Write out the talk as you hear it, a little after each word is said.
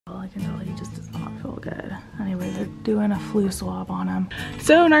I can tell he just does not feel good. Anyway, they're doing a flu swab on him.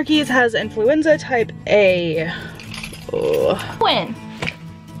 So Narkeez has influenza type A. Oh. When?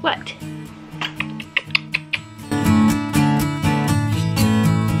 What?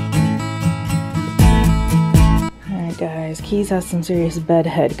 Alright guys, Keez has some serious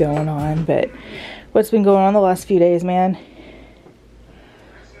bedhead going on, but what's been going on the last few days, man?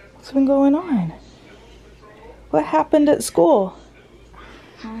 What's been going on? What happened at school?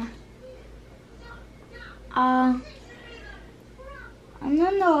 I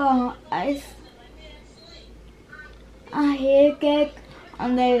don't know. I headache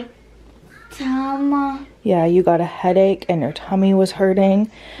on the tummy. Yeah, you got a headache and your tummy was hurting,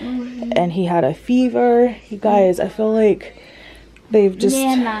 and he had a fever. You guys, I feel like they've just...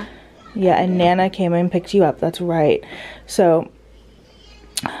 Nana. Yeah, and Nana came and picked you up. That's right. So,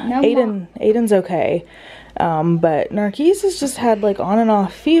 No Aiden's okay. But Narkeez has just had like on and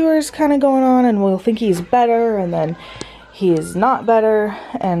off fevers kind of going on, and we'll think he's better, and then he's not better,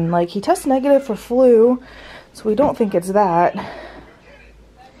 and like he tests negative for flu, so we don't think it's that.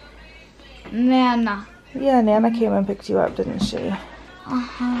 Nana. Yeah, Nana came and picked you up, didn't she?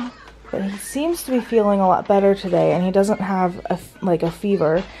 Uh-huh. But he seems to be feeling a lot better today, and he doesn't have a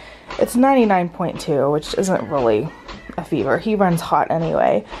fever. It's 99.2, which isn't really a fever. He runs hot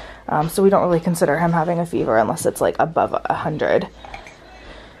anyway. So we don't really consider him having a fever unless it's like above 100.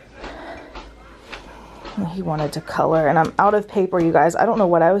 He wanted to color, and I'm out of paper, you guys. I don't know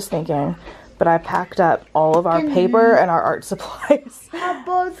what I was thinking, but I packed up all of our paper and our art supplies. How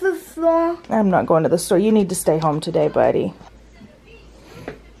about the store? I'm not going to the store. You need to stay home today, buddy.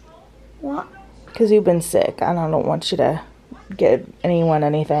 What? Because you've been sick. I don't want you to get anyone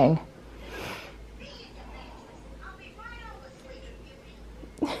anything.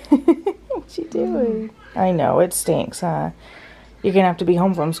 What you doing? I know, it stinks, huh? You're gonna have to be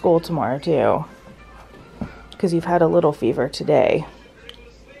home from school tomorrow, too. Because you've had a little fever today.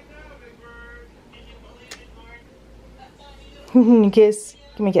 Kiss.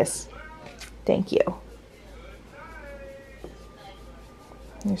 Give me a kiss. Thank you.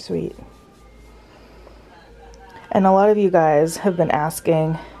 You're sweet. And a lot of you guys have been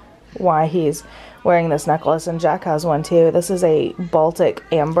asking why he's wearing this necklace, and Jack has one too. This is a Baltic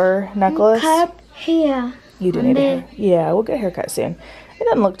amber necklace. Cut here. You do need a hair. Yeah, we'll get a haircut soon. It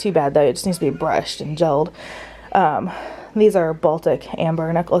doesn't look too bad though. It just needs to be brushed and gelled. These are Baltic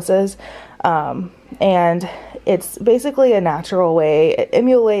amber necklaces, and it's basically a natural way. It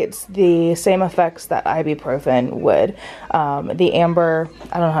emulates the same effects that ibuprofen would. The amber,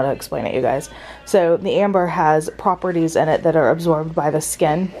 I don't know how to explain it, you guys. So the amber has properties in it that are absorbed by the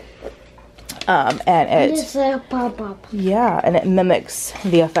skin. And it, It's a pop-up. yeah, and it mimics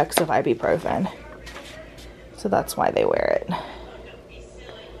the effects of ibuprofen. So that's why they wear it.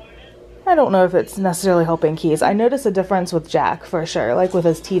 I don't know if it's necessarily helping Keez. I notice a difference with Jack for sure, like with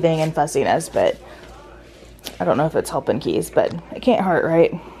his teething and fussiness, but I don't know if it's helping Keez, but it can't hurt,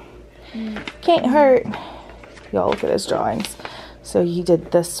 right? Can't hurt. Y'all look at his drawings. So he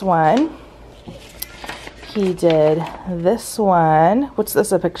did this one. He did this one. What's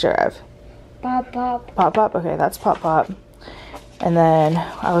this a picture of? Pop-up. Pop-Pop? Okay, that's Pop-Pop. And then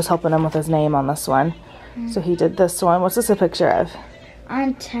I was helping him with his name on this one. So he did this one. What's this a picture of?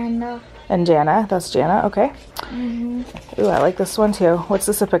 Antenna. And Jana. That's Jana. Okay. Ooh, I like this one too. What's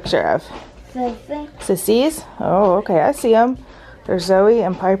this a picture of? Sissy. Sissies? Oh, okay. I see them. There's Zoe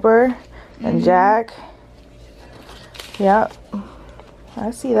and Piper and Jack. Yep. I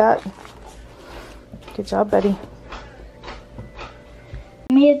see that. Good job, Betty.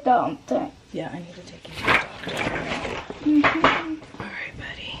 Me doctor. Yeah, I need to take you to the doctor. Alright,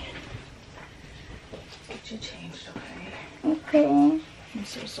 buddy. Get you changed, okay? Okay. I'm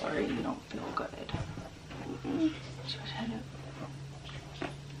so sorry you don't feel good. Put your head up.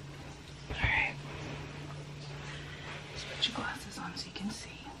 Alright. Just put your glasses on so you can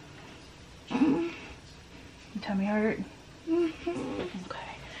see. Your tummy hurt? Okay.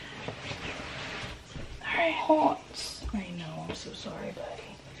 Alright. Hot. I know, I'm so sorry, buddy.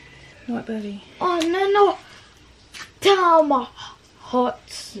 What, buddy? Oh, no. Tummy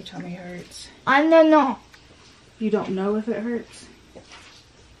hot. Your tummy hurts. I don't know. You don't know if it hurts?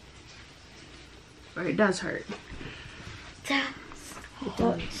 Or it does hurt?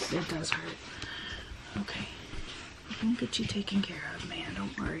 It does hurt. Okay. We'll get you taken care of, man.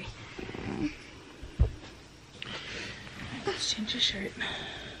 Don't worry. Let's change your shirt.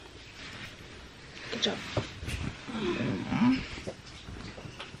 Good job.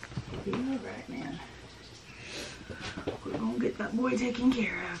 You're alright, man. We're gonna get that boy taken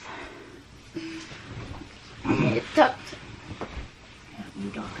care of. It tucked. you,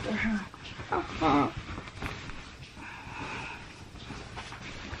 doctor, huh? Uh-huh.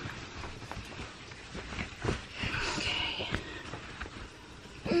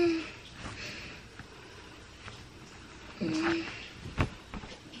 Okay.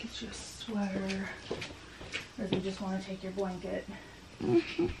 Get you a sweater. Or do you just want to take your blanket?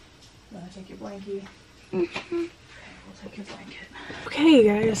 Mm-hmm. Want to take your blankie? Mm-hmm. Okay, we'll take your blanket. Okay, you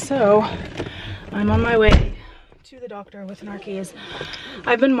guys, so I'm on my way to the doctor with Keez.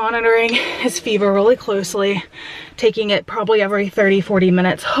 I've been monitoring his fever really closely, taking it probably every 30-40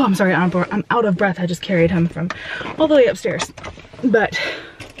 minutes. Oh, I'm sorry, I'm out of breath. I just carried him from all the way upstairs. But,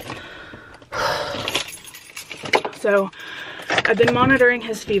 so I've been monitoring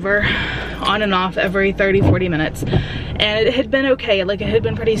his fever on and off every 30-40 minutes. And it had been okay, like it had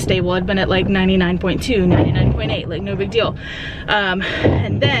been pretty stable. It'd been at like 99.2, 99.8, like no big deal.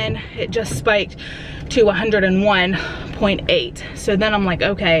 And then it just spiked to 101.8. So then I'm like,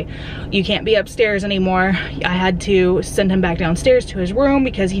 okay, you can't be upstairs anymore. I had to send him back downstairs to his room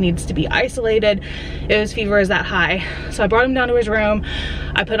because he needs to be isolated if his fever is that high. So I brought him down to his room.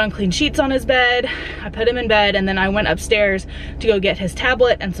 I put on clean sheets on his bed. I put him in bed, and then I went upstairs to go get his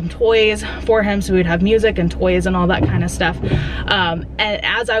tablet and some toys for him so we'd have music and toys and all that kind of stuff. And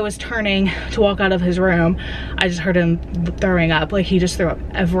as I was turning to walk out of his room, I just heard him throwing up. Like he just threw up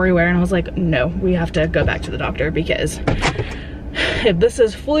everywhere, and I was like, no, we have to go back to the doctor because if this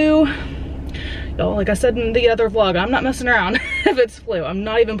is flu, y'all, like I said in the other vlog, I'm not messing around. If it's flu, I'm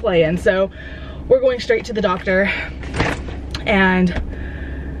not even playing. So we're going straight to the doctor. And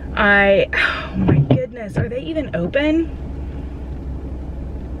oh my goodness, are they even open?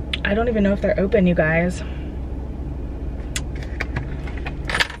 I don't even know if they're open, you guys. I'm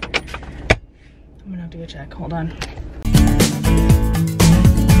gonna have to go check, hold on.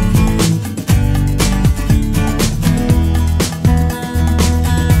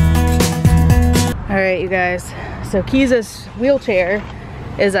 All right, you guys, so Keez's wheelchair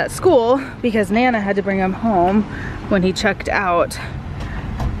is at school because Nana had to bring him home when he checked out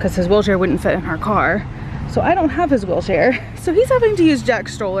because his wheelchair wouldn't fit in her car. So I don't have his wheelchair, so he's having to use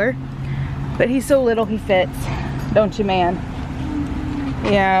Jack's stroller, but he's so little he fits, don't you, man?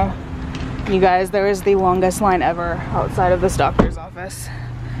 Yeah, you guys, there is the longest line ever outside of this doctor's office,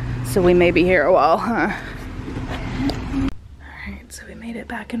 so we may be here a while, huh? So we made it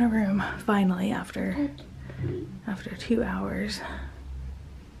back in a room finally after 2 hours.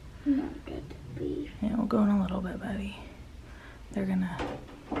 Not good to be. Yeah, we'll go in a little bit, buddy. They're gonna.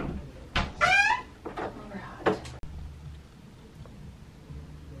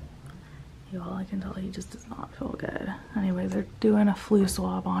 Y'all, I can tell he just does not feel good. Anyway, they're doing a flu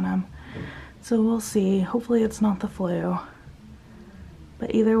swab on him, so we'll see. Hopefully, it's not the flu.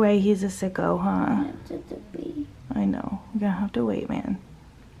 But either way, he's a sicko, huh? Not good to be. I know. We're gonna have to wait, man.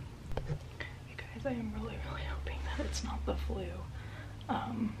 You guys, I am really hoping that it's not the flu.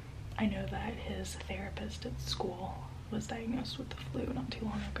 I know that his therapist at school was diagnosed with the flu not too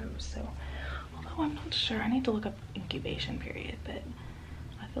long ago, so although I'm not sure, I need to look up incubation period, but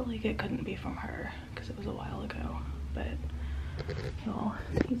I feel like it couldn't be from her because it was a while ago. But y'all,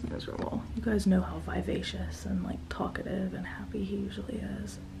 he's miserable. You guys know how vivacious and like talkative and happy he usually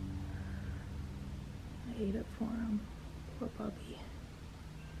is. I hate it for him. Poor puppy.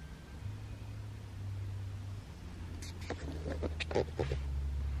 I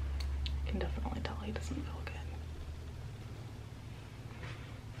can definitely tell he doesn't feel good.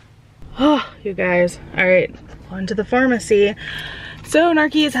 Oh, you guys. Alright, on to the pharmacy. So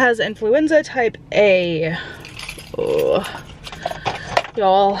Keez has influenza type A. Oh.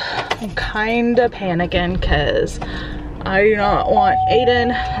 Y'all, I'm kinda panicking because I do not want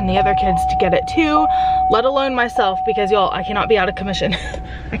Aiden and the other kids to get it too, let alone myself, because y'all, I cannot be out of commission.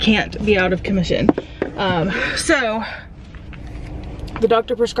 I can't be out of commission. So the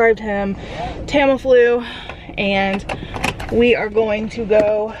doctor prescribed him Tamiflu, and we are going to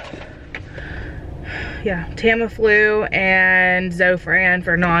go, yeah, Tamiflu and Zofran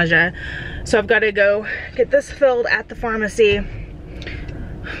for nausea. So I've got to go get this filled at the pharmacy.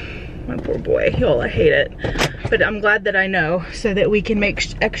 My poor boy, y'all, I hate it. But I'm glad that I know so that we can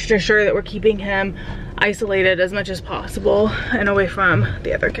make extra sure that we're keeping him isolated as much as possible and away from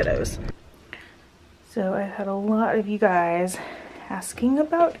the other kiddos. So I've had a lot of you guys asking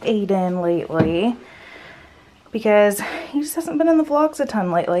about Aiden lately because he just hasn't been in the vlogs a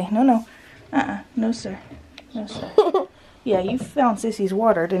ton lately. No, no sir, no sir. Yeah, you found Sissy's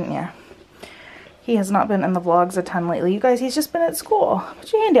water, didn't you? He has not been in the vlogs a ton lately. You guys, he's just been at school.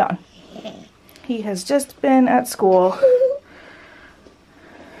 Put your hand down. He has just been at school.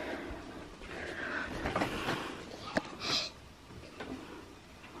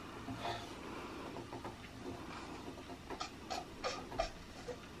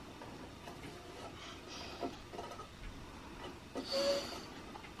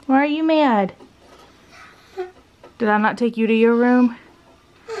 mad? Did I not take you to your room?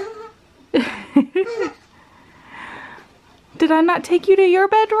 Did I not take you to your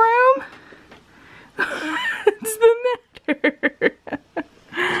bedroom? What's the matter?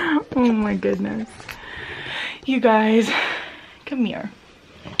 Oh my goodness. You guys, come here.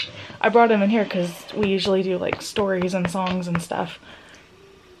 I brought him in here because we usually do like stories and songs and stuff.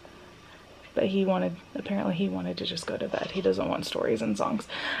 But apparently he wanted to just go to bed. He doesn't want stories and songs.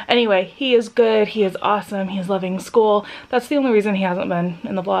 Anyway, he is good. He is awesome. He's loving school. That's the only reason he hasn't been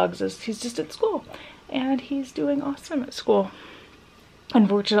in the vlogs, is he's just at school. And he's doing awesome at school.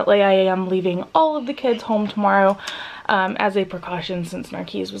 Unfortunately, I am leaving all of the kids home tomorrow as a precaution since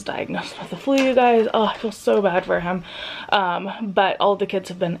Keez was diagnosed with the flu, you guys. Oh, I feel so bad for him. But all of the kids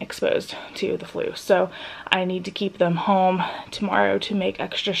have been exposed to the flu. So I need to keep them home tomorrow to make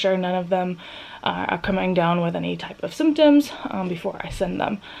extra sure none of them are coming down with any type of symptoms before I send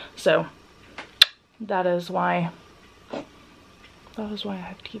them. So that is why I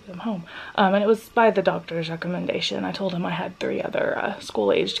have to keep them home. And it was by the doctor's recommendation. I told him I had 3 other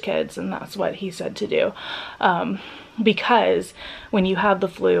school-aged kids, and that's what he said to do. Because when you have the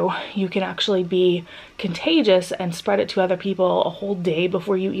flu, you can actually be contagious and spread it to other people a whole day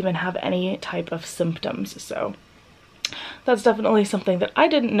before you even have any type of symptoms. So that's definitely something that I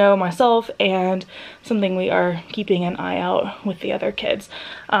didn't know myself, and something we are keeping an eye out with the other kids.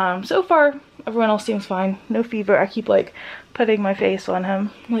 So far, everyone else seems fine. No fever. I keep like putting my face on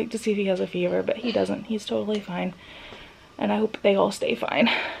him, like to see if he has a fever, but he doesn't. He's totally fine. And I hope they all stay fine.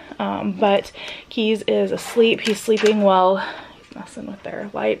 But Keez is asleep. He's sleeping well. He's messing with their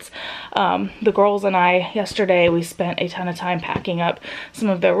lights. The girls and I, yesterday, we spent a ton of time packing up some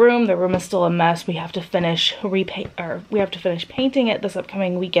of their room. Their room is still a mess. We have to finish painting it this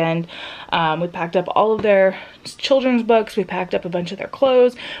upcoming weekend. We packed up all of their children's books. We packed up a bunch of their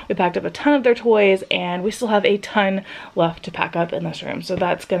clothes. We packed up a ton of their toys, and we still have a ton left to pack up in this room. So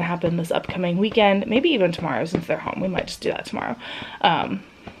that's gonna happen this upcoming weekend, maybe even tomorrow since they're home. We might just do that tomorrow.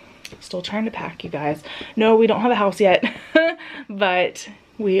 Still trying to pack, you guys. No, we don't have a house yet, but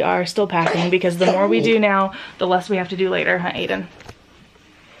we are still packing, because the more we do now, the less we have to do later, huh, Aiden?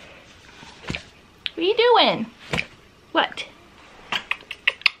 What are you doing? What?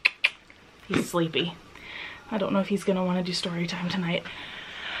 He's sleepy. I don't know if he's gonna want to do story time tonight.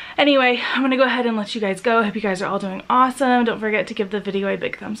 Anyway, I'm gonna go ahead and let you guys go. I hope you guys are all doing awesome. Don't forget to give the video a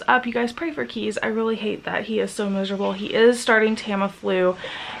big thumbs up. You guys pray for Keez. I really hate that he is so miserable. He is starting Tamiflu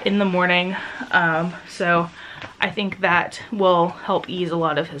in the morning, so I think that will help ease a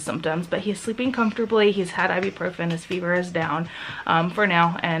lot of his symptoms. But he's sleeping comfortably. He's had ibuprofen. His fever is down for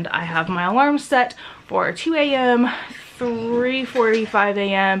now, and I have my alarm set for 2 a.m., 3:45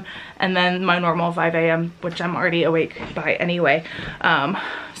 a.m., and then my normal 5 a.m., which I'm already awake by anyway.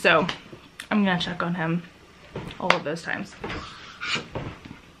 So I'm gonna check on him all of those times.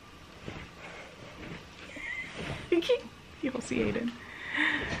 You'll see Aiden.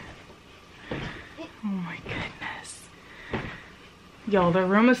 Oh my goodness. Yo, the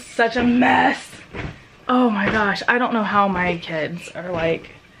room is such a mess. Oh my gosh, I don't know how my kids are like,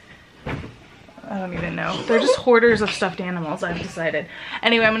 I don't even know. They're just hoarders of stuffed animals, I've decided.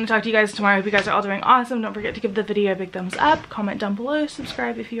 Anyway, I'm going to talk to you guys tomorrow. Hope you guys are all doing awesome. Don't forget to give the video a big thumbs up, comment down below,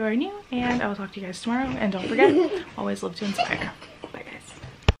 subscribe if you are new, and I will talk to you guys tomorrow. And don't forget, always live to inspire.